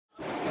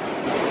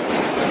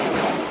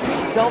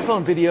Cell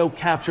phone video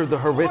captured the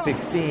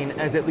horrific scene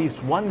as at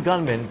least one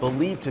gunman,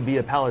 believed to be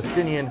a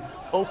Palestinian,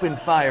 opened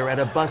fire at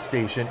a bus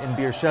station in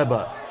Beer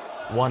Sheba.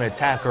 One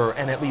attacker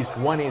and at least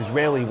one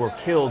Israeli were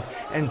killed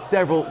and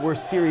several were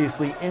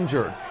seriously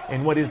injured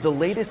in what is the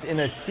latest in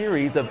a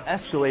series of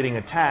escalating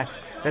attacks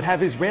that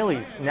have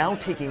Israelis now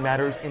taking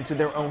matters into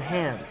their own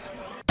hands.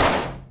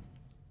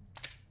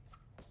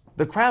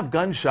 The Krav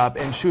gun shop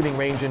and shooting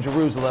range in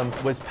Jerusalem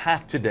was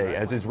packed today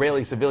as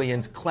Israeli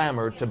civilians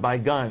clamored to buy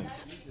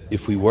guns.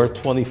 If we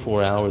worked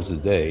 24 hours a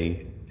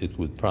day, it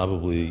would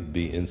probably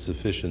be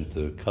insufficient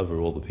to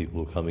cover all the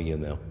people who are coming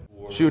in now.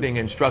 Shooting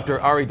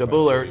instructor Ari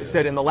Dabuler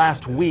said in the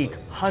last week,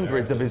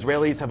 hundreds of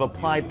Israelis have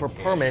applied for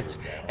permits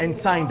and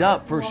signed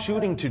up for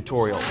shooting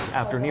tutorials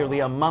after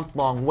nearly a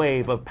month-long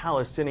wave of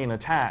Palestinian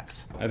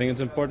attacks. I think it's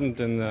important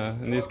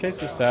in these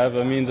cases to have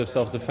a means of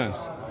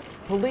self-defense.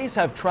 Police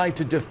have tried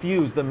to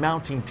defuse the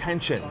mounting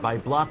tension by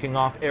blocking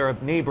off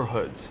Arab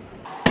neighborhoods.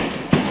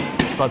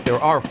 But there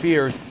are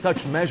fears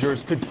such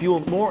measures could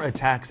fuel more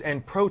attacks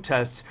and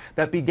protests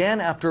that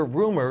began after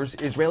rumors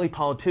Israeli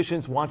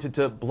politicians wanted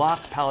to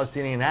block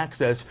Palestinian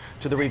access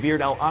to the revered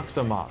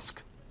Al-Aqsa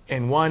Mosque.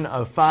 In one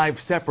of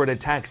 5 separate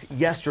attacks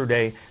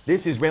yesterday,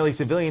 this Israeli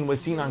civilian was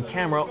seen on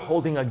camera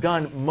holding a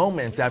gun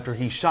moments after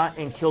he shot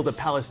and killed a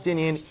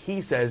Palestinian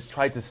he says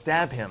tried to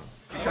stab him.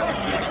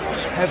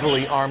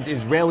 Heavily armed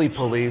Israeli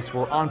police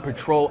were on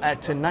patrol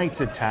at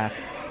tonight's attack,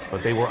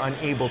 but they were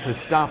unable to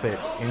stop it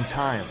in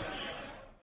time.